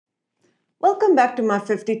Welcome back to my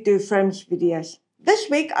 52 frames videos. This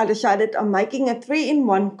week I decided on making a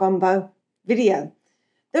 3-in-1 combo video.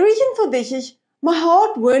 The reason for this is my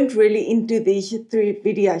heart weren't really into these 3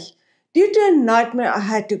 videos due to a nightmare I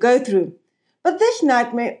had to go through. But this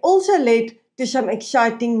nightmare also led to some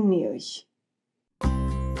exciting news.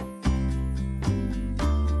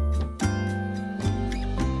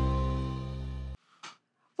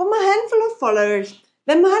 For my handful of followers,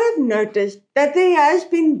 they might have noticed that there has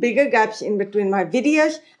been bigger gaps in between my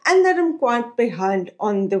videos and that I'm quite behind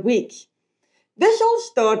on the weeks. This all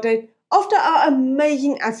started after our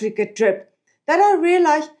amazing Africa trip that I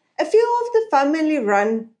realized a few of the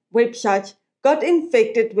family-run websites got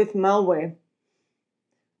infected with malware.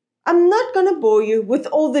 I'm not going to bore you with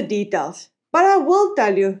all the details, but I will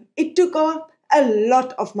tell you it took up a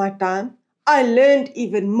lot of my time. I learned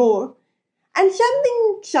even more. And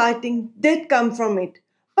something exciting did come from it,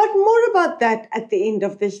 but more about that at the end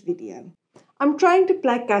of this video. I'm trying to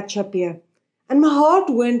play catch up here, and my heart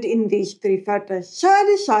went in these 3 photos, so I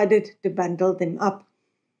decided to bundle them up.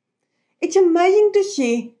 It's amazing to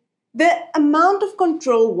see the amount of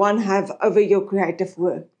control one have over your creative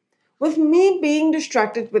work. With me being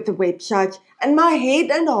distracted with the websites and my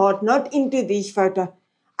head and heart not into these photos,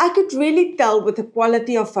 I could really tell with the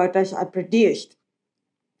quality of photos I produced.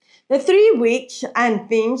 The 3 weeks and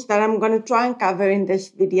themes that I'm going to try and cover in this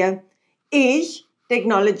video is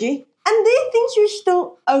technology, and there things are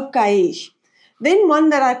still okay-ish. Then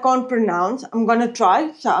one that I can't pronounce, I'm going to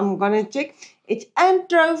try, so I'm going to check. It's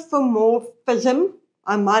Anthropomorphism.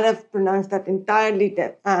 I might have pronounced that entirely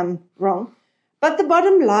wrong. But the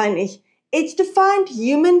bottom line is, it's to find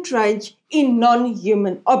human traits in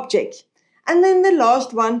non-human objects. And then the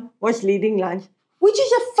last one was leading lines, which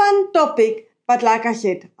is a fun topic. But like I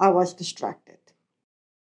said, I was distracted.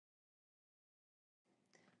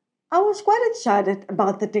 I was quite excited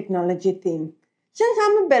about the technology theme, since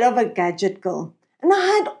I'm a bit of a gadget girl, and I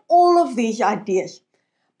had all of these ideas.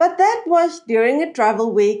 But that was during a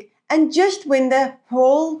travel week and just when the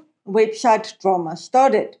whole website drama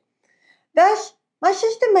started. Thus, my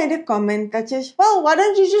sister made a comment that says, well, why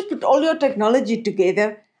don't you just put all your technology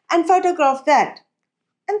together and photograph that?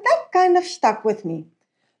 And that kind of stuck with me.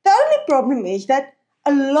 The only problem is that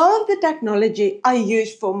a lot of the technology I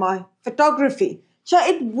use for my photography, so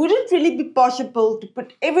it wouldn't really be possible to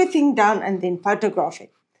put everything down and then photograph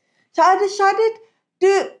it. So I decided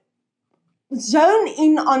to zone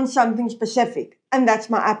in on something specific, and that's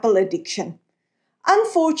my Apple addiction.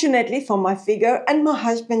 Unfortunately for my figure and my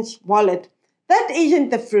husband's wallet, that isn't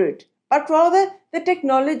the fruit, but rather the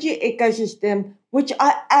technology ecosystem, which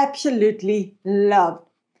I absolutely loved.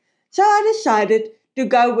 So I decided to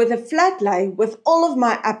go with a flat lay with all of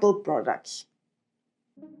my Apple products.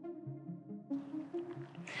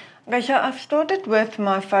 Okay, so I've started with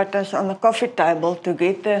my photos on the coffee table to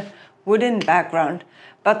get the wooden background,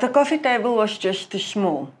 but the coffee table was just too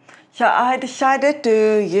small. So I decided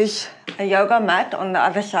to use a yoga mat on the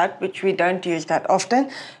other side, which we don't use that often,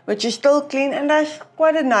 which is still clean and has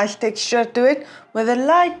quite a nice texture to it with a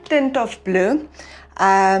light tint of blue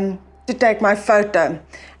to take my photo.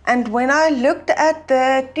 And when I looked at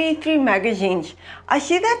the T3 magazines, I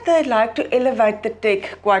see that they like to elevate the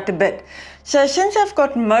tech quite a bit. So since I've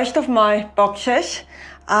got most of my boxes,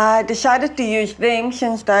 I decided to use them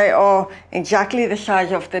since they are exactly the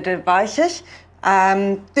size of the devices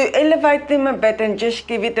to elevate them a bit and just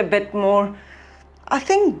give it a bit more, I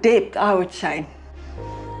think, depth, I would say.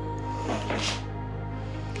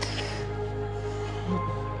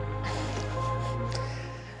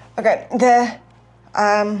 Okay, the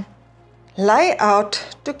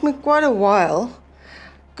layout took me quite a while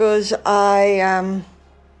because I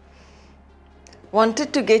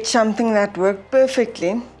wanted to get something that worked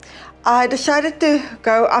perfectly. I decided to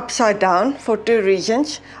go upside down for 2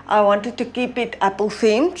 reasons. I wanted to keep it Apple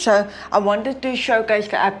themed, so I wanted to showcase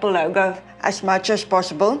the Apple logo as much as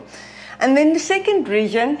possible. And then the second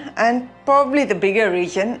reason, and probably the bigger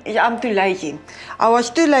reason, is I'm too lazy. I was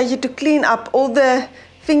too lazy to clean up all the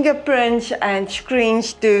fingerprints and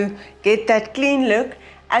screens to get that clean look,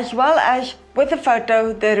 as well as with the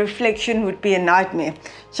photo the reflection would be a nightmare.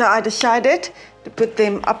 So I decided to put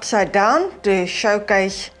them upside down to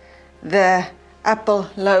showcase the Apple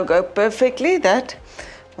logo perfectly. That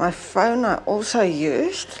my phone I also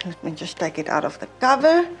used. Let me just take it out of the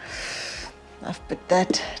cover. I've put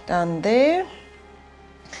that down there,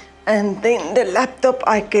 and then the laptop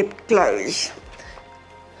I kept closed.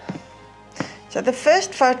 So the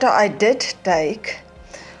first photo I did take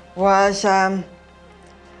was, I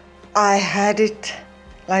had it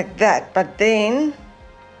like that, but then,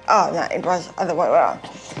 oh no, it was the other way around.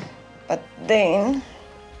 But then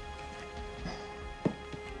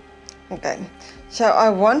Okay, so I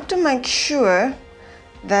want to make sure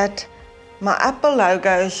that my Apple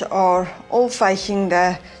logos are all facing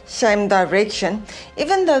the same direction.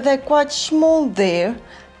 Even though they're quite small there,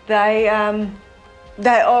 they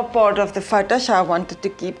are part of the photo, so I wanted to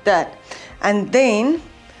keep that. And then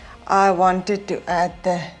I wanted to add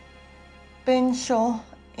the pencil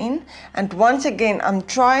in, and once again I'm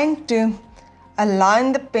trying to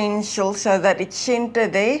align the pencil so that it's center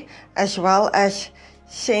there, as well as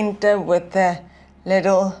center with the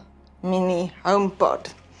little mini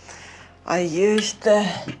HomePod. I used to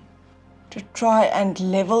try and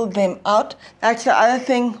level them out. That's the other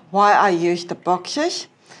thing why I used the boxes,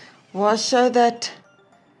 was so that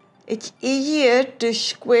it's easier to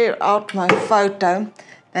square out my photo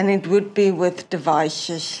than it would be with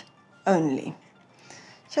devices only.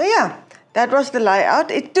 So yeah, that was the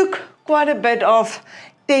layout. It took quite a bit of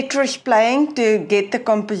Tetris playing to get the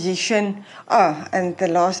composition. Oh, and the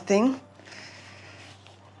last thing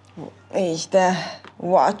is the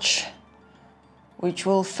watch, which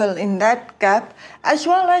will fill in that gap, as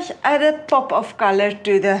well as add a pop of color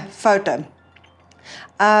to the photo.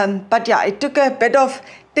 But yeah, it took a bit of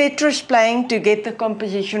Tetris playing to get the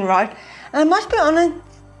composition right. And I must be honest,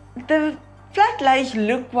 the flat lays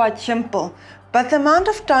look quite simple, but the amount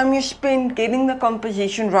of time you spend getting the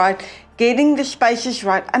composition right, getting the spaces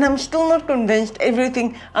right, and I'm still not convinced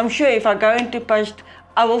everything. I'm sure if I go into post,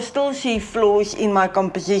 I will still see flaws in my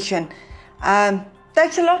composition.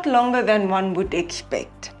 Takes a lot longer than one would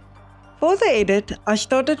expect. For the edit, I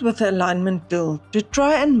started with the alignment tool to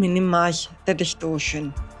try and minimize the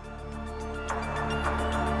distortion.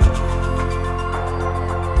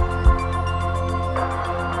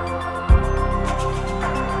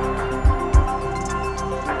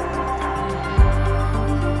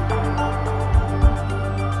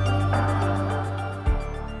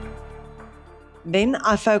 Then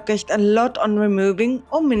I focused a lot on removing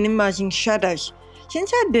or minimizing shadows,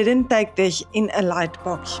 since I didn't take this in a light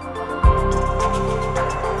box.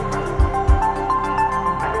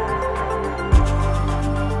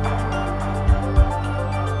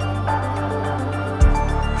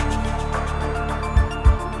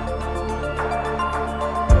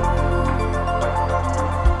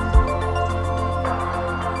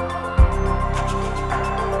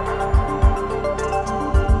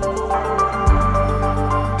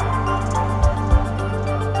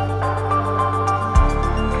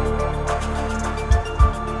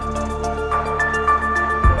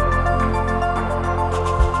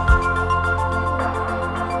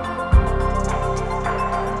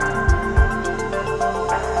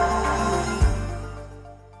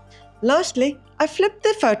 Lastly, I flipped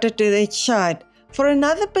the photo to the side for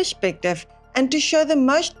another perspective and to show the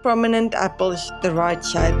most prominent apples the right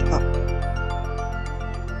side up.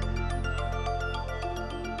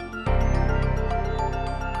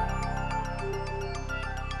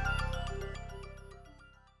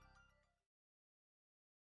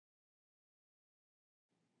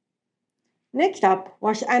 Next up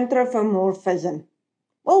was anthropomorphism.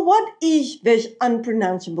 Well, what is this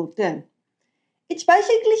unpronounceable term? It's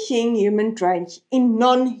basically seeing human traits in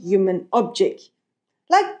non-human objects,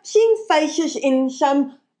 like seeing faces in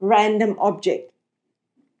some random object.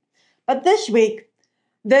 But this week,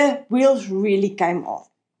 the wheels really came off.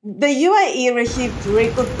 The UAE received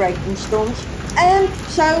record-breaking storms, and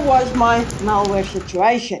so was my malware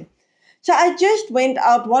situation. So I just went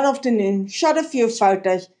out one afternoon, shot a few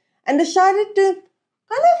photos, and decided to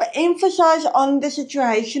kind of emphasize on the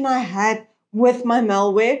situation I had with my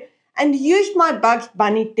malware, and used my Bugs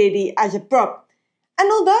Bunny teddy as a prop. And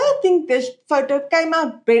although I think this photo came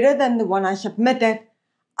out better than the one I submitted,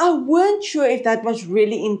 I weren't sure if that was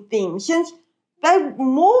really in theme, since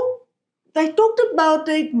they talked about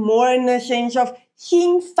it more in the sense of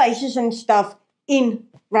seeing faces and stuff in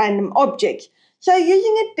random objects. So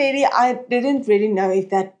using a teddy, I didn't really know if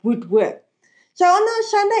that would work. So on our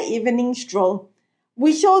Sunday evening stroll,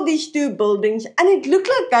 we saw these two buildings and it looked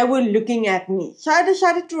like they were looking at me. So I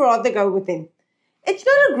decided to rather go with them. It's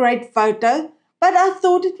not a great photo, but I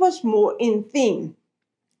thought it was more in theme.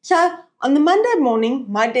 So on the Monday morning,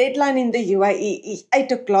 my deadline in the UAE is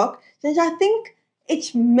 8 o'clock, since I think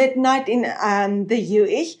it's midnight in the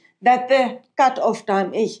US that the cut-off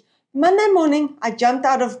time is. Monday morning, I jumped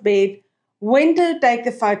out of bed, went to take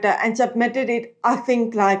the photo and submitted it, I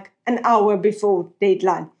think, like an hour before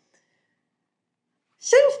deadline.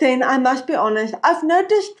 Since then, I must be honest, I've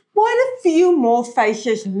noticed quite a few more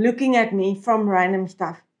faces looking at me from random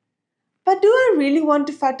stuff. But do I really want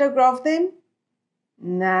to photograph them?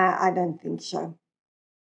 Nah, I don't think so.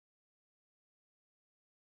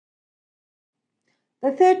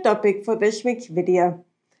 The third topic for this week's video,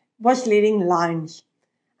 was leading lines,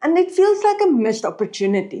 and it feels like a missed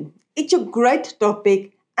opportunity. It's a great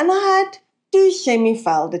topic, and I had 2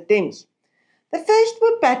 semi-failed attempts. The first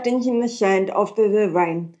were patterns in the sand after the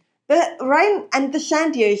rain. The rain and the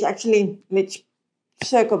sand here is actually, let's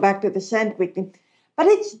circle back to the sand quickly, but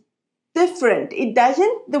it's different.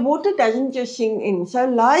 The water doesn't just sink in, so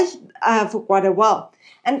it lies for quite a while.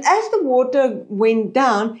 And as the water went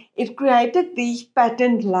down, it created these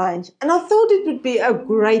patterned lines, and I thought it would be a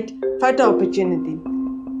great photo opportunity.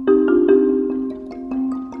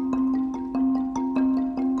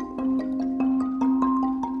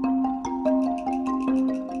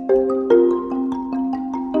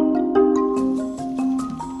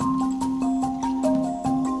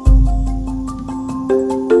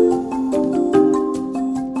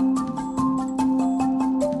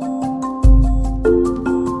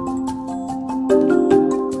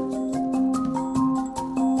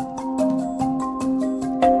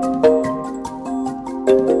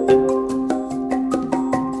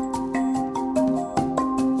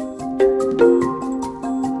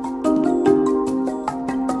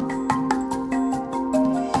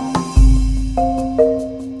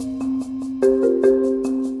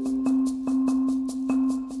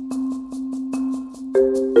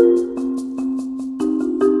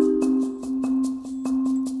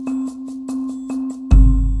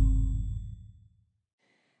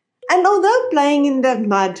 And although playing in the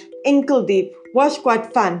mud ankle deep was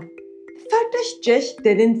quite fun, the photos just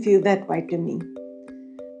didn't feel that way to me.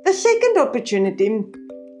 The second opportunity,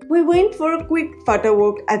 we went for a quick photo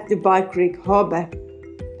walk at the Dubai Creek Harbour.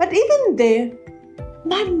 But even there,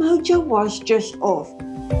 my mojo was just off.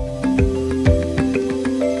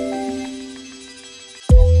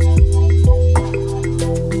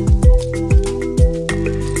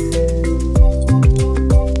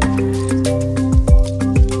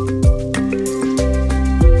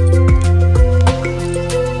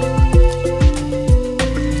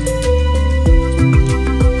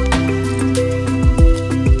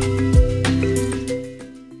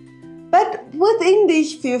 Within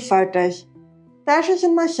these few photos, Tasha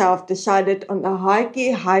and myself decided on a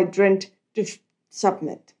high-key hydrant to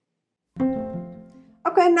submit.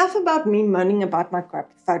 Okay, enough about me moaning about my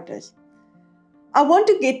crappy photos. I want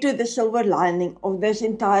to get to the silver lining of this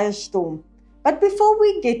entire storm. But before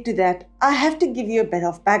we get to that, I have to give you a bit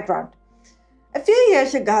of background. A few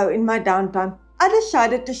years ago in my downtime, I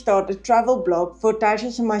decided to start a travel blog for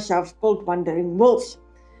Tasha and myself called Wandering Wolves.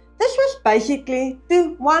 This was basically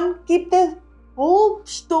to, one, keep the whole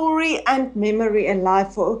story and memory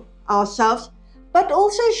alive for ourselves, but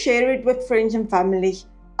also share it with friends and families,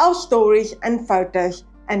 our stories and photos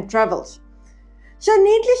and travels. So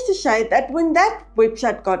needless to say that when that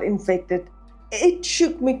website got infected, it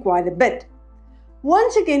shook me quite a bit.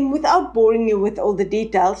 Once again, without boring you with all the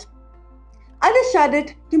details, I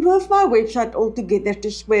decided to move my website altogether to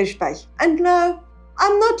Squarespace. And no,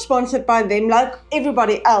 I'm not sponsored by them like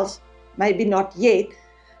everybody else, maybe not yet.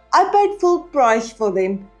 I paid full price for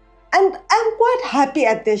them and I'm quite happy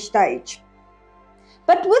at this stage.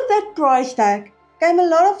 But with that price tag came a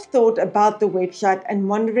lot of thought about the website and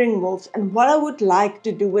Wandering Wolves and what I would like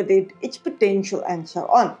to do with it, its potential and so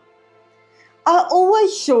on. I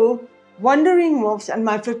always saw Wandering Wolves and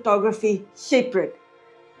my photography separate.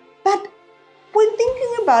 But when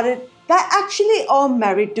thinking about it, they actually are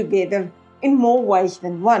married together in more ways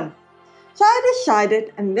than one. So I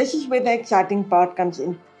decided, and this is where the exciting part comes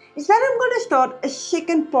in, is that I'm going to start a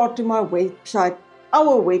second part to my website,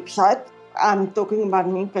 our website. I'm talking about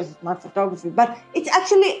me because it's my photography, but it's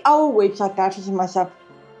actually our website, Tasha and myself,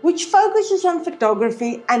 which focuses on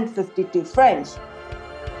photography and 52 frames.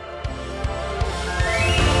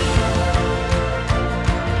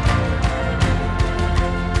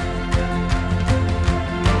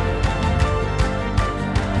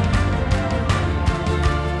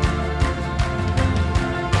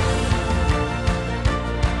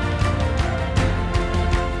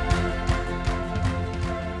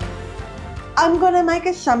 I'm going to make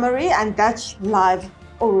a summary, and that's live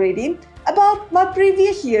already, about my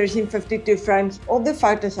previous years in 52 frames, all the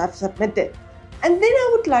photos I've submitted. And then I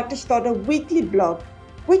would like to start a weekly blog,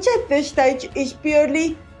 which at this stage is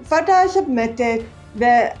purely photos I submitted,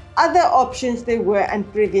 the other options there were,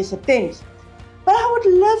 and previous attempts. But I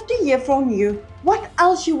would love to hear from you what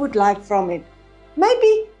else you would like from it.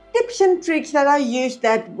 Maybe tips and tricks that I used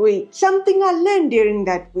that week, something I learned during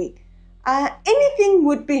that week. Anything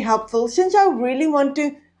would be helpful since I really want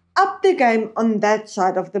to up the game on that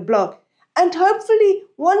side of the blog. And hopefully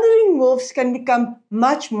Wandering Wolves can become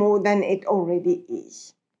much more than it already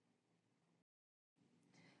is.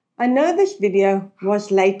 I know this video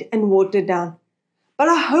was late and watered down, but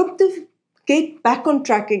I hope to get back on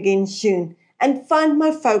track again soon and find my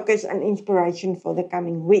focus and inspiration for the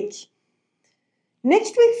coming weeks.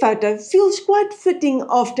 Next week's photo feels quite fitting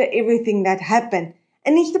after everything that happened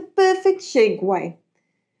and is the perfect segue.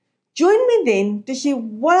 Join me then to see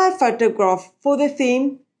what I photograph for the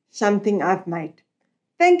theme, Something I've Made.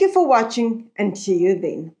 Thank you for watching and see you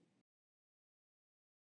then.